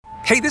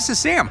Hey, this is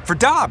Sam for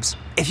Dobbs.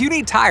 If you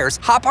need tires,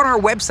 hop on our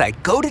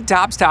website, go to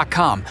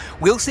Dobbs.com.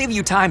 We'll save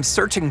you time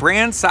searching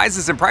brands,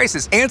 sizes, and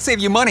prices, and save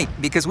you money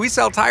because we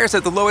sell tires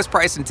at the lowest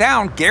price in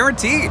town,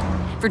 guaranteed.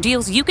 For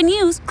deals you can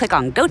use, click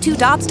on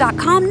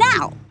GoToDobbs.com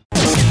now.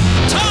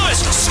 Thomas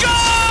scores!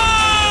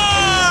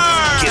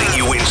 Getting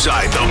you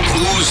inside the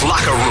Blues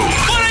locker room.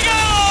 What a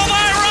goal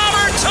by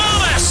Robert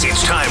Thomas!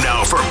 It's time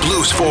now for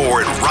Blues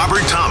forward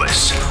Robert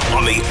Thomas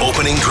on the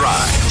opening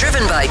drive.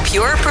 Driven by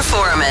Pure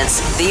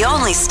Performance, the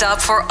only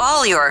stop for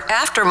all your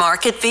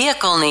aftermarket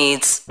vehicle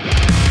needs.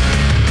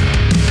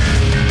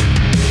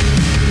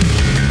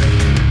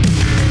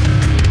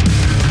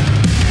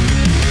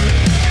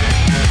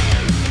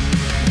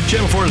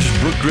 Channel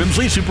 4's Brooke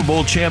Grimsley, Super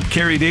Bowl champ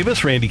Kerry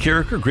Davis, Randy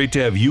Carricker. Great to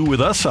have you with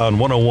us on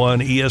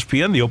 101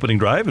 ESPN, the opening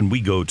drive, and we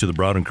go to the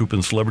Brown and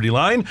Crouppen Celebrity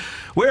Line,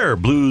 where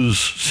Blues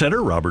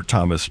center Robert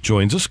Thomas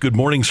joins us. Good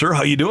morning, sir.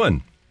 How you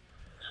doing?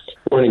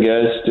 Morning,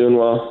 guys. Doing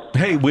well.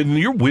 Hey, when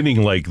you're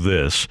winning like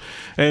this,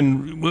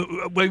 and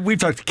we've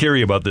talked to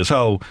Kerry about this,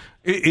 how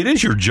it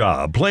is your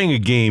job. Playing a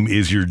game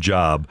is your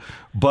job,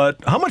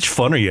 but how much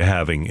fun are you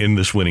having in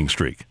this winning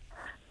streak?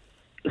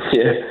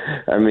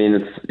 Yeah, I mean,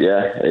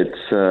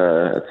 it's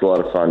a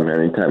lot of fun.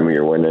 Anytime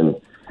you're winning,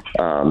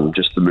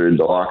 just the mood in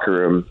the locker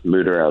room,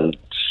 mood around,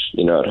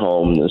 at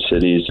home, the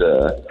city's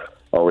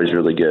always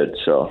really good.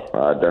 So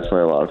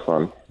definitely a lot of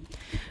fun.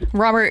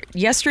 Robert,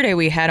 yesterday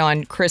we had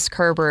on Chris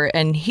Kerber,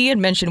 and he had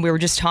mentioned, we were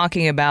just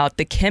talking about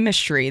the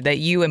chemistry that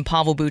you and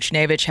Pavel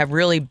Buchnevich have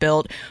really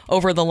built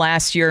over the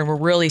last year, and we're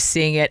really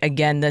seeing it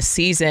again this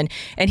season.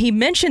 And he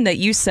mentioned that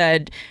you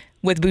said,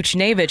 with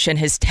Buchnevich and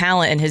his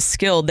talent and his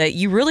skill, that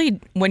you really,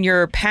 when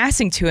you're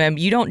passing to him,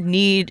 you don't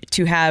need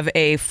to have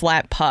a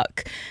flat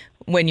puck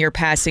when you're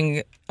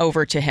passing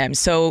over to him.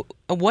 So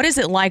what is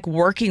it like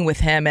working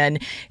with him?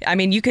 And I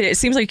mean, it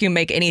seems like you can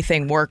make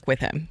anything work with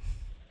him.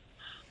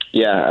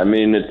 Yeah, I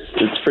mean,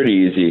 it's pretty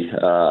easy.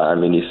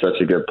 He's such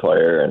a good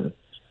player and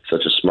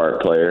such a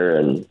smart player,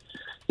 and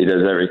he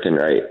does everything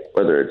right,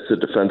 whether it's the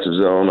defensive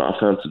zone,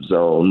 offensive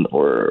zone,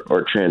 or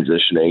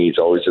transitioning. He's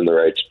always in the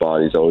right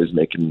spot. He's always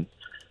making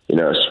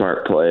a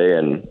smart play,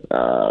 and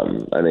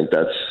I think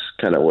that's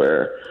kind of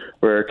where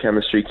our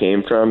chemistry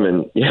came from.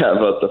 And yeah,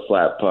 about the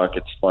flat puck,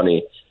 it's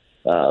funny.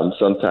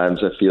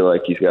 Sometimes I feel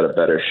like he's got a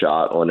better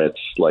shot when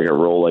it's like a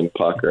rolling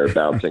puck or a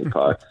bouncing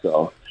puck.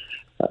 So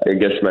I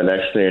guess my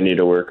next thing I need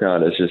to work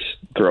on is just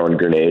throwing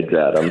grenades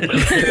at him.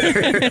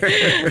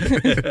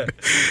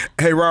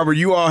 Hey, Robert,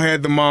 you all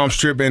had the mom's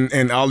trip,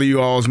 and all of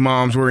you all's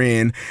moms were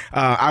in.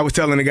 I was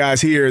telling the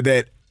guys here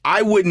that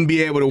I wouldn't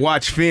be able to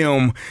watch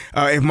film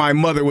if my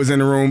mother was in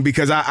the room,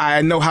 because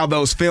I know how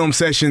those film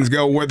sessions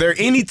go. Were there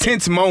any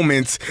tense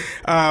moments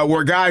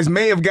where guys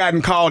may have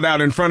gotten called out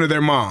in front of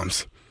their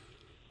moms?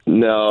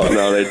 No,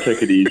 they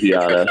took it easy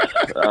on us.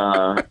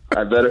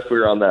 I bet if we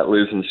were on that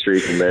losing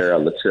streak and they were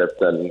on the trip,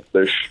 then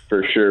there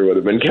for sure would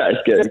have been guys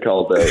getting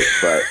called out.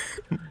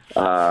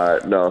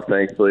 But no,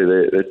 thankfully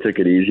they took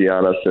it easy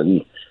on us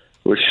and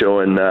was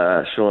showing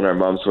our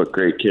moms what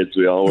great kids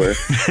we all were.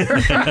 You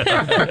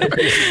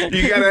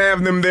got to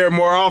have them there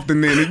more often.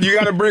 Then you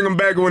got to bring them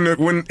back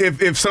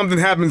if something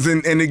happens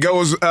and it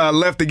goes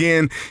left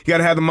again. You got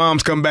to have the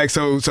moms come back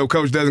so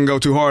coach doesn't go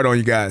too hard on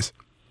you guys.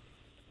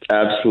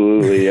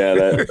 Absolutely, yeah.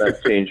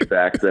 That changed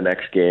back the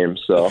next game.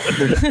 So,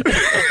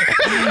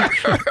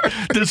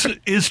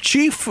 is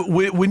Chief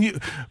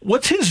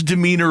what's his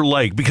demeanor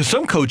like? Because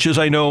some coaches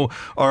I know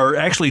are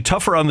actually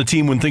tougher on the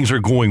team when things are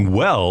going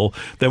well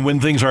than when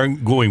things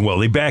aren't going well.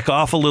 They back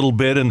off a little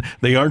bit and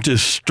they aren't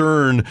as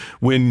stern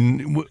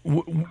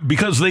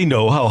because they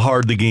know how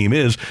hard the game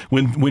is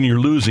when you're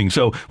losing.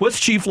 So, what's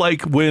Chief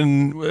like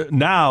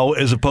now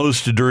as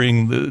opposed to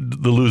during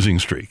the losing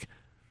streak?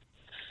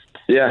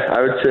 Yeah,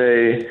 I would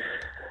say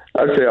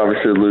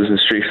obviously the losing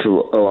streak's a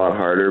lot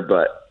harder,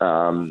 but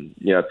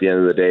at the end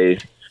of the day,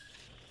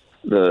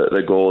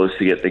 the goal is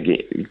to get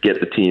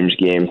the team's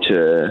game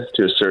to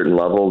a certain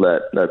level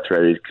that's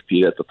ready to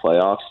compete at the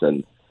playoffs,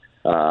 and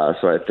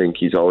so I think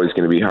he's always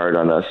going to be hard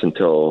on us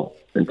until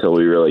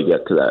we really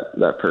get to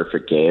that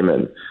perfect game.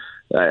 And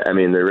I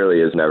mean, there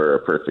really is never a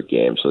perfect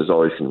game, so there's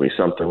always going to be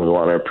something we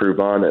want to improve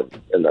on,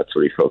 and that's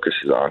what he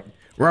focuses on.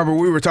 Robert,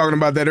 we were talking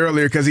about that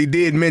earlier because he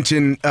did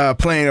mention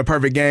playing a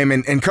perfect game,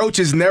 and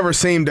coaches never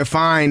seem to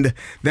find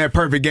that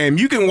perfect game.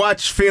 You can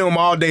watch film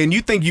all day and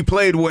you think you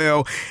played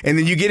well, and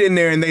then you get in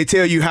there and they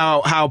tell you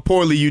how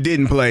poorly you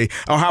didn't play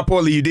or how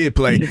poorly you did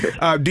play.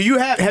 Have you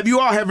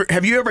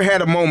ever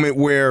had a moment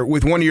where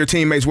with one of your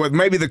teammates where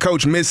maybe the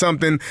coach missed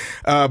something,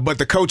 but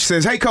the coach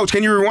says, "Hey, coach,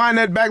 can you rewind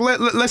that back?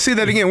 Let's see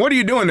that again." What are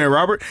you doing there,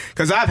 Robert?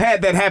 Because I've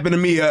had that happen to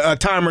me a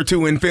time or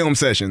two in film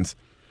sessions.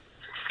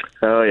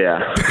 Oh,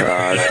 yeah.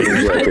 It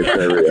seems like it's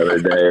every other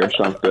day or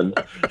something.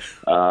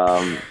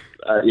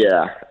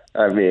 Yeah.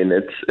 I mean,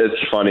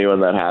 it's funny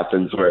when that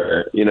happens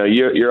where,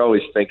 you're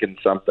always thinking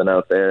something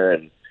out there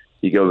and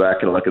you go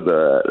back and look at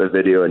the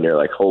video and you're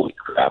like, holy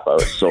crap, I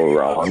was so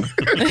wrong.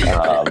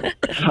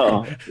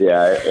 So,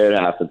 yeah, it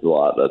happens a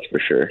lot, that's for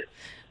sure.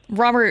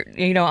 Robert,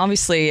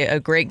 obviously a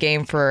great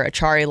game for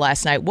Achari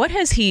last night. What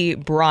has he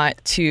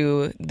brought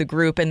to the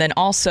group? And then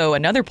also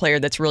another player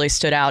that's really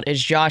stood out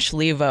is Josh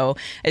Levo.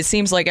 It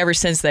seems like ever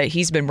since that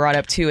he's been brought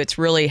up too, it's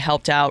really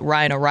helped out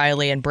Ryan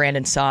O'Reilly and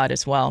Brandon Saad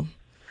as well.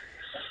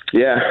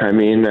 Yeah,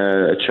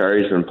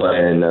 Achari's been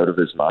playing out of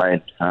his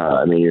mind.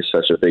 He's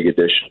such a big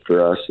addition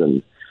for us,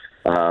 and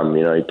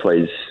he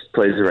plays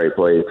the right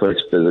play. He plays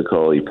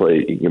physical. He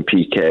can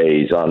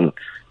PK. He's on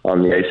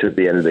the ice at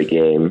the end of the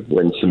game,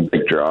 wins some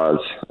big draws,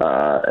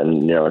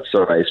 and it's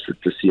so nice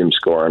to see him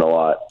scoring a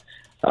lot.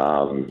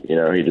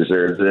 He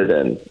deserves it,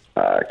 and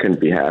couldn't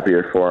be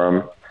happier for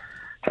him.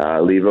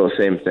 Levo,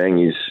 same thing.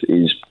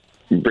 He's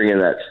bringing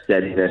that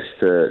steadiness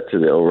to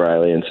the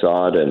O'Reilly and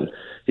Saad, and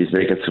he's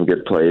making some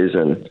good plays,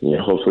 and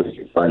hopefully he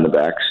can find the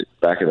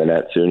back of the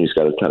net soon. He's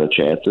got a ton of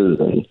chances,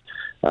 and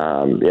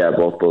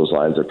both those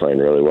lines are playing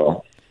really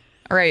well.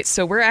 All right,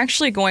 so we're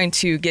actually going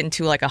to get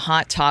into like a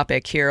hot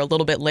topic here a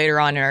little bit later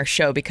on in our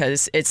show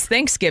because it's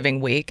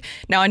Thanksgiving week.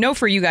 Now, I know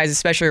for you guys,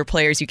 especially your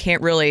players, you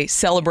can't really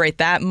celebrate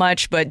that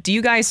much, but do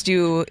you guys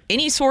do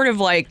any sort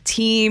of like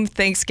team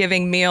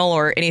Thanksgiving meal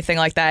or anything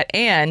like that?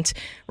 And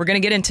we're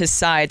going to get into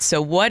sides.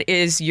 So what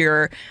is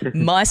your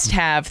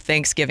must-have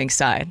Thanksgiving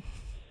side?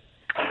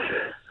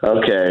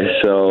 Okay,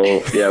 so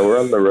we're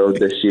on the road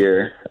this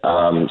year.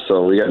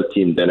 So we got a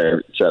team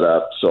dinner set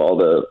up. So all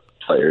the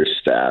players,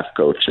 staff,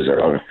 coaches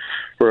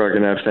we're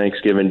going to have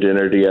Thanksgiving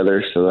dinner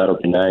together. So that'll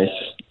be nice.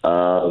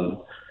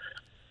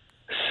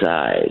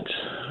 Sides.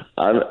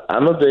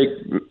 I'm a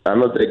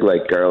big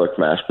like garlic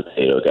mashed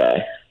potato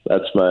guy.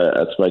 That's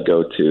my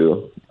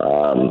go-to.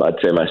 I'd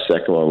say my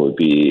second one would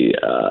be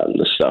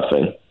the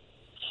stuffing.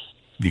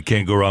 You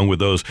can't go wrong with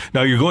those.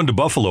 Now you're going to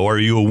Buffalo. Are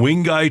you a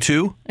wing guy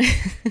too?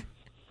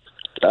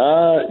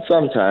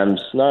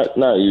 Sometimes, not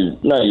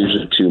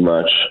usually too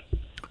much.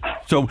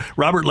 So,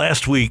 Robert,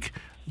 last week,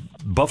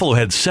 Buffalo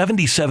had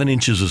 77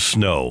 inches of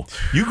snow.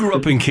 You grew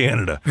up in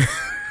Canada.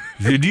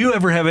 Did you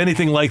ever have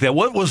anything like that?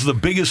 What was the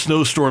biggest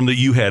snowstorm that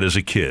you had as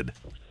a kid?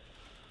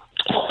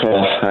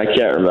 I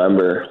can't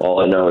remember.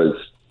 All I know is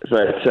if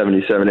I had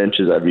 77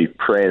 inches, I'd be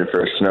praying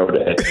for a snow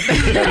day.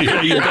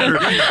 Yeah, you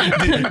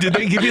better. Did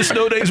they give you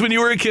snow days when you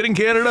were a kid in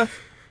Canada?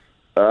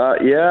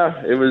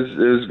 Yeah, it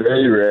was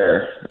very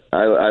rare.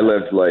 I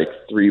lived like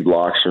 3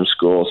 blocks from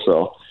school,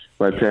 so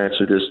my parents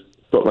would just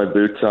put my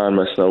boots on,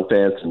 my snow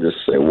pants, and just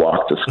say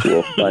walk to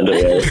school, find a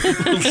way.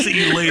 We'll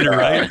see you later,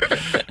 right?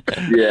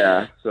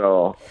 Yeah.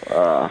 So,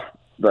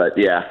 that's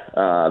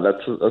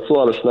a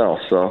lot of snow.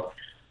 So,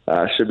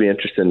 should be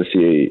interesting to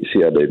see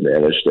how they've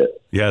managed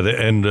it. Yeah,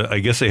 and I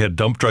guess they had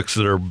dump trucks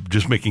that are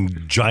just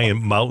making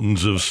giant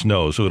mountains of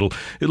snow. So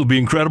it'll be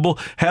incredible.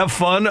 Have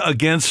fun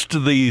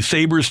against the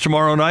Sabres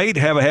tomorrow night.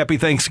 Have a happy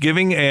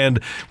Thanksgiving, and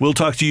we'll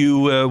talk to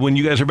you when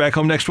you guys are back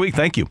home next week.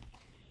 Thank you.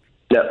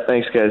 Yeah,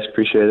 thanks, guys.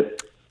 Appreciate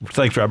it.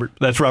 Thanks, Robert.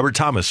 That's Robert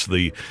Thomas,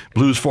 the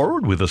Blues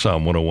forward with us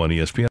on 101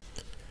 ESPN.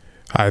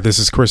 Hi, this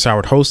is Chris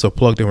Howard, host of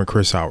Plugged In with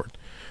Chris Howard.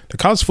 The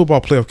College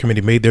Football Playoff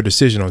Committee made their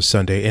decision on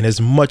Sunday, and as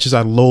much as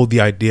I loathe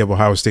the idea of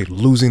Ohio State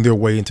losing their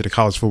way into the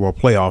College Football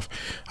Playoff,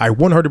 I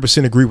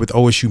 100% agree with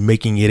OSU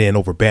making it in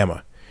over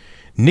Bama.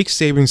 Nick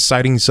Saban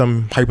citing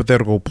some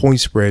hypothetical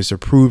point spreads to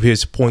prove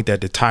his point that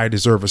the Tide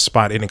deserve a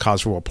spot in the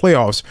College Football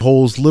Playoffs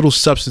holds little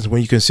substance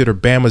when you consider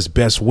Bama's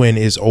best win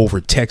is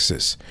over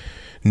Texas.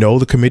 No,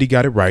 the committee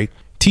got it right.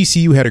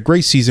 TCU had a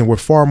great season with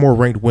far more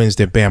ranked wins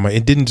than Bama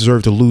and didn't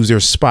deserve to lose their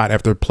spot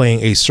after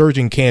playing a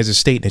surging Kansas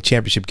State in a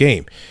championship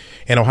game.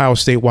 And Ohio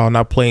State, while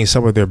not playing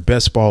some of their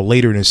best ball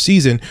later in the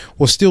season,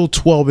 was still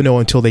 12-0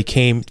 until they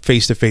came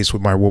face-to-face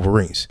with my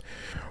Wolverines.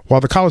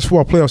 While the college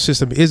football playoff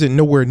system isn't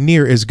nowhere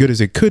near as good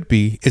as it could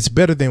be, it's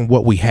better than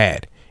what we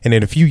had. And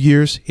in a few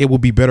years, it will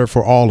be better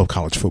for all of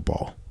college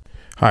football.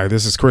 Hi,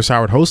 this is Chris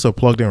Howard, host of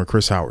Plugged In with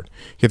Chris Howard.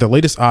 Get the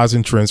latest odds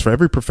and trends for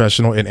every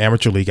professional and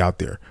amateur league out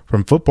there.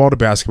 From football to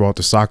basketball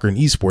to soccer and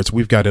esports,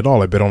 we've got it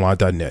all at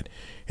BetOnline.net.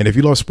 And if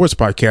you love sports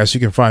podcasts, you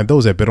can find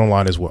those at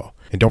BetOnline as well.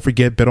 And don't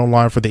forget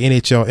BetOnline for the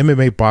NHL,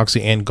 MMA,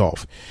 boxing, and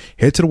golf.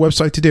 Head to the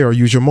website today or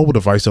use your mobile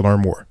device to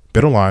learn more.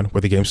 BetOnline,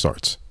 where the game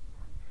starts.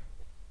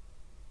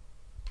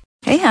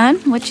 Hey, hon,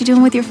 what you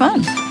doing with your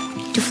phone?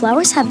 Do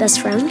flowers have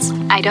best friends?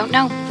 I don't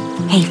know.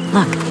 Hey,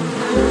 look.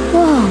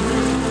 Whoa.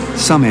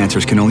 Some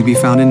answers can only be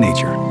found in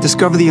nature.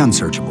 Discover the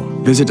unsearchable.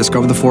 Visit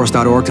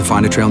discovertheforest.org to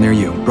find a trail near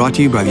you. Brought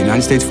to you by the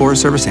United States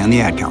Forest Service and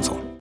the Ad Council.